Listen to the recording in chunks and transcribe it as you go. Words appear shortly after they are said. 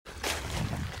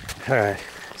Alright,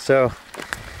 so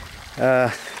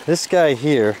this guy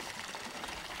here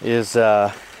is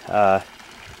I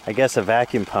guess a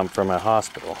vacuum pump from a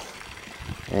hospital,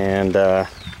 and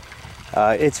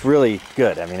it's really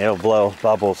good. I mean, it'll blow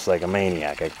bubbles like a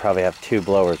maniac. I could probably have 2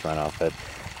 blowers run off it.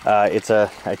 I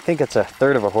think it's a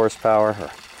 1/3 of a horsepower.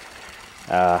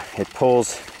 It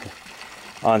pulls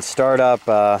on startup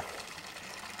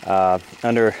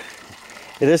under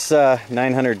this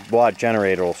 900 watt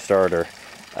generator will starter.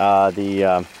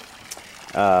 The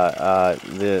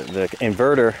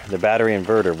inverter, the battery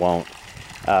inverter won't,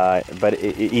 but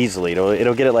easily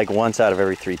it'll get it like once out of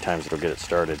every 3 times it'll get it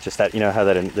started. Just that, you know how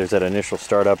that there's that initial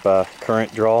startup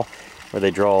current draw where they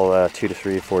draw 2 to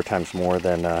 3 or 4 times more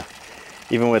than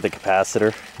even with the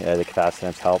capacitor. The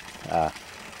capacitance help.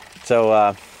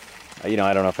 You know,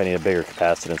 I don't know if I need a bigger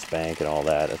capacitance bank and all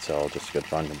that. It's all just good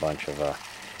fun, a bunch of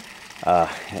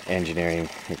engineering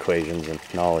equations and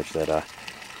knowledge that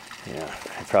you know,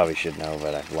 I probably should know,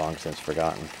 but I've long since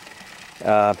forgotten.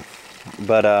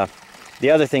 The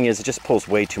other thing is it just pulls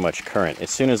way too much current.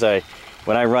 As soon as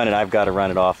when I run it, I've got to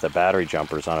run it off the battery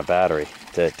jumpers on a battery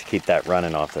to keep that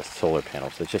running off the solar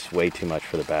panels. It's just way too much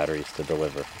for the batteries to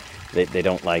deliver. They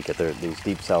don't like it. These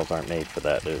deep cells aren't made for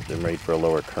that. They're made for a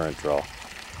lower current draw.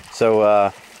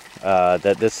 So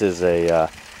that this is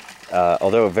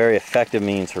although a very effective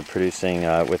means for producing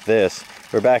with this,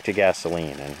 we're back to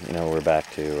gasoline, and you know, we're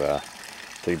back to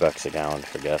 $3 a gallon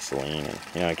for gasoline. And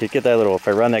you know, I could get that little, if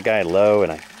I run that guy low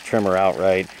and I trim her out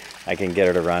right, I can get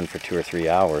her to run for 2 or 3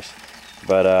 hours.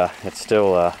 But it's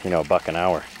still you know, $1 an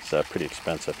hour. It's pretty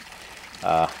expensive.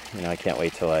 You know, I can't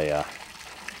wait till I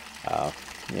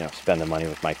you know, spend the money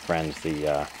with my friends,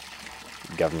 the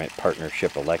government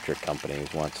partnership electric company,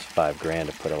 who wants $5 grand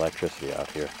to put electricity out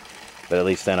here. But at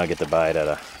least then I'll get to buy it at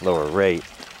a lower rate.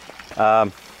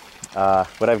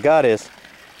 What I've got is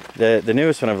the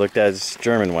newest one I've looked at is a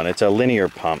German one. It's a linear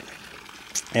pump,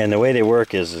 and the way they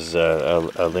work is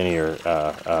a linear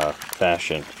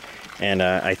fashion. And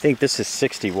I think this is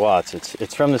 60 watts.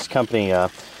 It's from this company,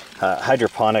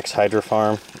 Hydroponics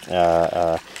Hydrofarm.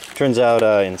 Turns out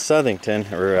in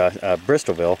Southington, or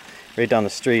Bristolville, right down the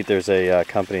street, there's a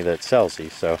company that sells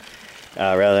these. So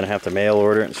rather than have to mail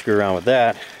order it and screw around with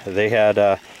that, they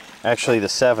had actually the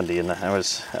 70, and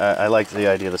I liked the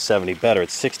idea of the 70 better.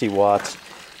 It's 60 watts,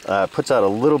 puts out a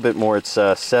little bit more. It's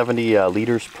 70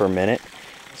 liters per minute,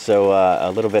 so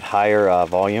a little bit higher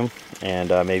volume,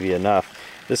 and maybe enough.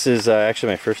 This is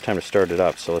actually my first time to start it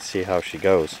up, so let's see how she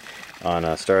goes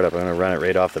on startup. I'm going to run it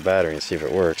right off the battery and see if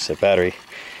it works. The battery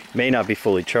may not be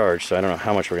fully charged, so I don't know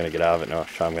how much we're going to get out of it. No,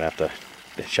 so I'm going to have to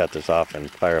shut this off and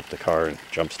fire up the car and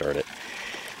jump start it.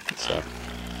 So,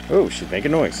 oh, she's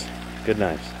making noise. Good,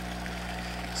 nice.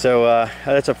 So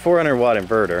that's a 400 watt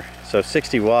inverter. So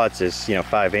 60 watts is, you know,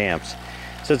 5 amps.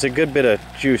 So it's a good bit of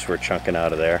juice we're chunking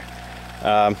out of there.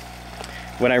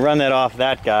 When I run that off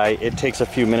that guy, it takes a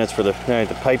few minutes for the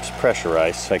pipe's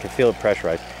pressurized, so I can feel it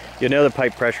pressurized. You know the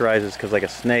pipe pressurizes because, like a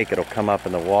snake, it'll come up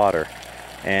in the water.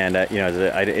 And you know,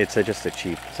 it's just a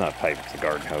cheap, it's not a pipe, it's a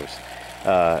garden hose.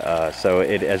 So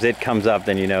as it comes up,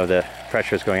 then you know the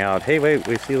pressure is going out. Hey, wait,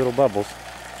 we see little bubbles.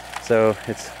 So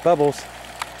it's bubbles.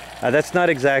 That's not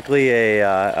exactly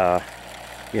a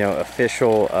you know,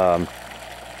 official.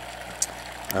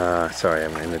 Sorry,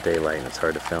 I'm in the daylight and it's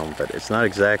hard to film, but it's not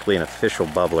exactly an official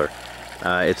bubbler.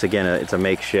 It's again, it's a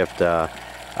makeshift.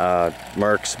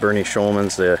 Mark's, Bernie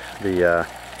Schulman's,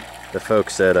 the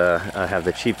folks that have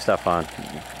the cheap stuff on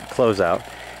closeout,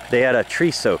 they had a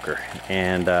tree soaker,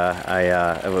 and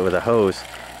with a hose,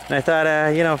 and I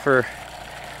thought, you know, for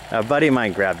a buddy of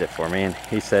mine grabbed it for me, and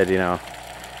he said, you know,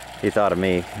 he thought of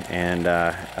me, and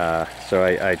so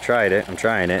I tried it. I'm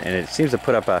trying it, and it seems to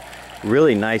put up a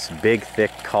really nice big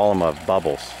thick column of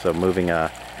bubbles, so moving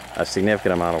a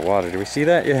significant amount of water. Do we see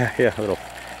that? Yeah, little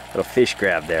fish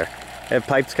grab there. And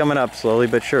pipe's coming up slowly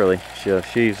but surely.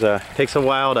 She's takes a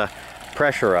while to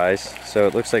pressurize, so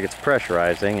it looks like it's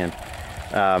pressurizing,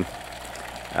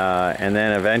 and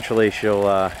then eventually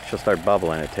she'll start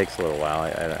bubbling. It takes a little while.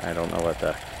 I don't know what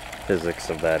the physics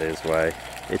of that is, why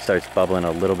it starts bubbling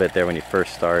a little bit there when you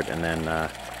first start, and then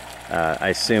I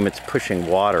assume it's pushing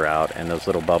water out, and those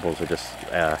little bubbles are just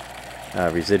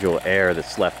residual air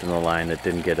that's left in the line that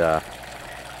didn't get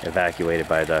evacuated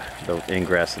by the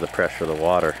ingress of the pressure of the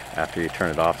water after you turn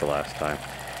it off the last time.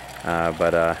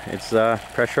 But it's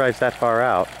pressurized that far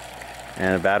out,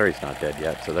 and the battery's not dead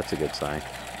yet, so that's a good sign.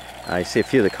 I see a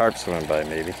few of the carp swimming by,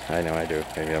 maybe. I know I do.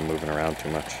 Maybe I'm moving around too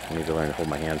much. I need to learn to hold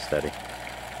my hand steady.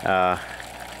 So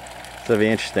it'll be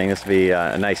interesting. This will be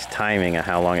a nice timing of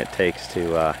how long it takes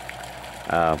to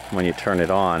when you turn it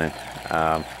on. And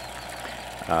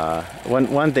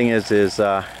One thing is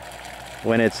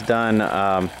when it's done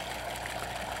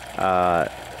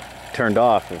turned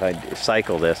off, if I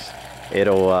cycle this,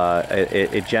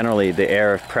 it generally, the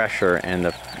air pressure and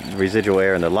the residual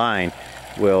air in the line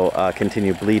will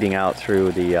continue bleeding out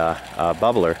through the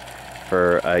bubbler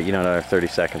for another 30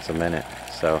 seconds a minute.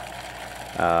 So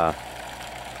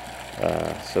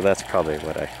so that's probably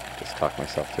what I just talked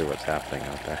myself through what's happening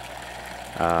out there.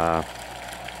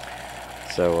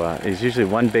 So there's usually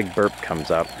one big burp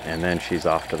comes up, and then she's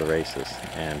off to the races,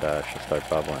 and she'll start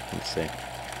bubbling. Let's see.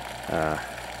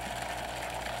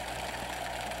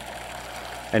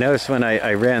 I noticed when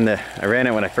I ran it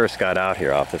when I first got out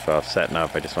here off this while I was setting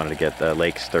up. I just wanted to get the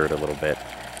lake stirred a little bit.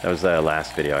 That was the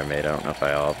last video I made. I don't know if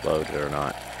I uploaded it or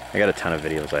not. I got a ton of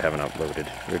videos I haven't uploaded.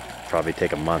 It would probably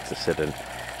take a month to sit in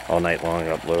all night long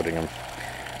uploading them.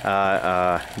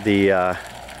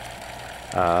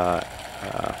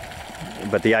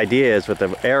 But the idea is with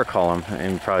the air column,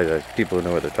 and probably the people who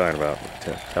know what they're talking about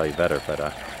to tell you better,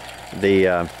 but the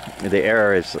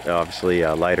air is obviously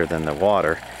lighter than the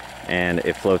water, and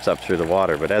it floats up through the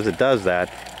water. But as it does that,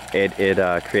 it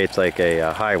creates like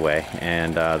a highway,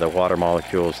 and the water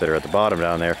molecules that are at the bottom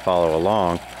down there follow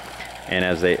along, and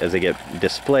as they get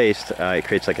displaced, it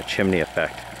creates like a chimney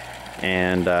effect,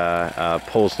 and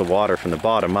pulls the water from the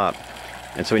bottom up.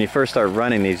 And so when you first start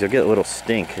running these, you'll get a little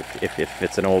stink if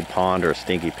it's an old pond or a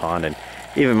stinky pond. And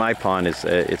even my pond is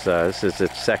this is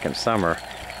its second summer,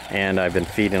 and I've been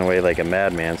feeding away like a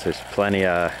madman. So there's plenty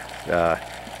of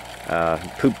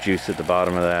poop juice at the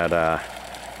bottom of that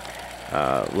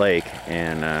lake,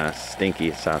 and stinky.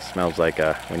 It smells like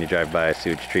when you drive by a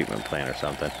sewage treatment plant or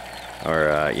something, or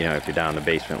if you're down in the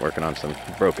basement working on some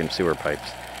broken sewer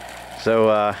pipes.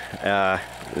 So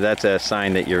that's a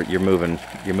sign that you're moving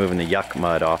the yuck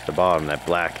mud off the bottom, that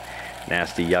black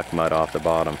nasty yuck mud off the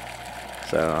bottom.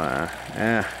 So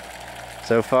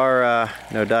so far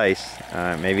no dice.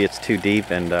 Maybe it's too deep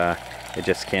and it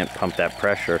just can't pump that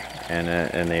pressure, and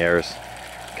the air's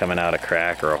coming out a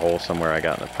crack or a hole somewhere I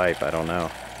got in the pipe. I don't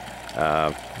know,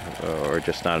 or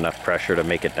just not enough pressure to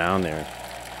make it down there.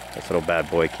 This little bad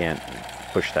boy can't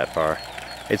push that far.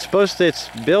 It's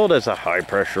billed as a high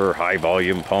pressure, high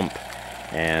volume pump,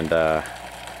 and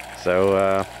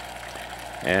so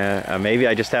maybe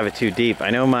I just have it too deep. I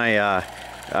know my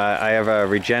I have a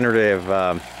regenerative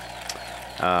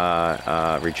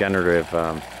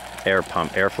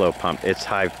airflow pump. It's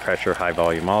high pressure, high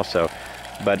volume also,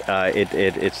 but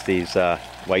it's these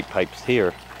white pipes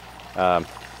here,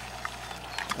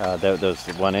 those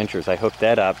 1 inchers. I hooked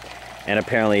that up, and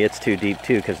apparently it's too deep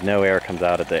too, because no air comes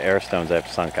out at the air stones that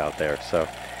have sunk out there. So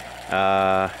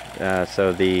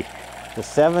so the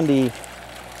 70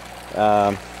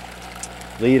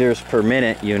 liters per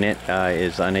minute unit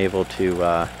is unable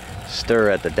to stir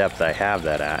at the depth I have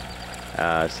that at.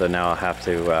 So now I'll have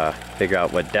to figure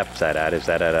out what depth's that at. Is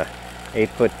that at a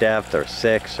 8-foot depth, or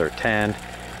 6, or 10?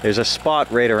 There's a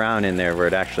spot right around in there where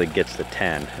it actually gets to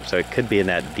 10, so it could be in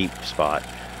that deep spot.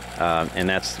 And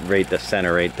that's right the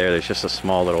center right there. There's just a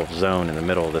small little zone in the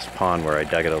middle of this pond where I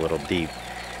dug it a little deep.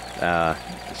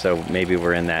 So maybe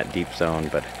we're in that deep zone,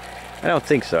 but I don't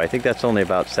think so. I think that's only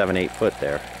about 7-8 foot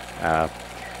there.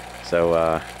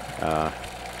 So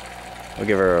we'll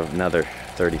give her another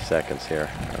 30 seconds here.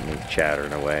 Me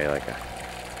chattering away like an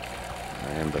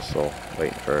imbecile,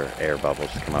 waiting for air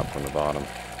bubbles to come up from the bottom.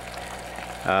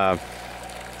 At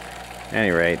any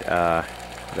rate,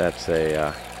 that's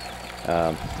a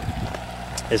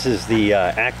this is the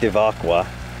active aqua.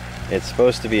 It's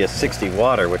supposed to be a 60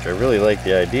 water, which I really like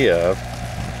the idea of.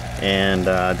 And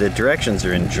the directions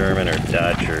are in German or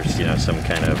Dutch or some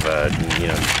kind of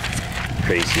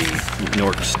crazy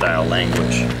Nordic style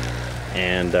language.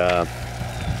 And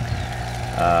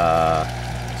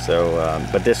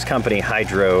but this company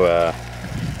Hydro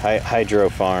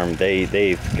Farm,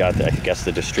 they've got I guess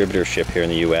the distributorship here in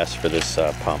the U.S. for this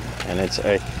pump, and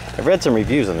I've read some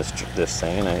reviews on this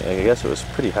thing, and I guess it was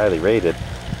pretty highly rated,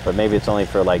 but maybe it's only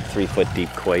for like 3-foot deep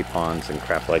koi ponds and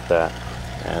crap like that,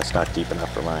 and it's not deep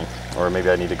enough for mine. Or maybe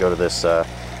I need to go to this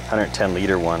 110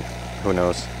 liter one. Who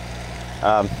knows?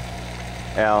 No.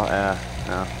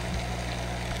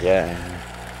 Yeah.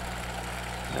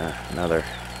 Another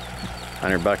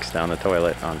 $100 down the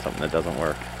toilet on something that doesn't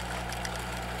work.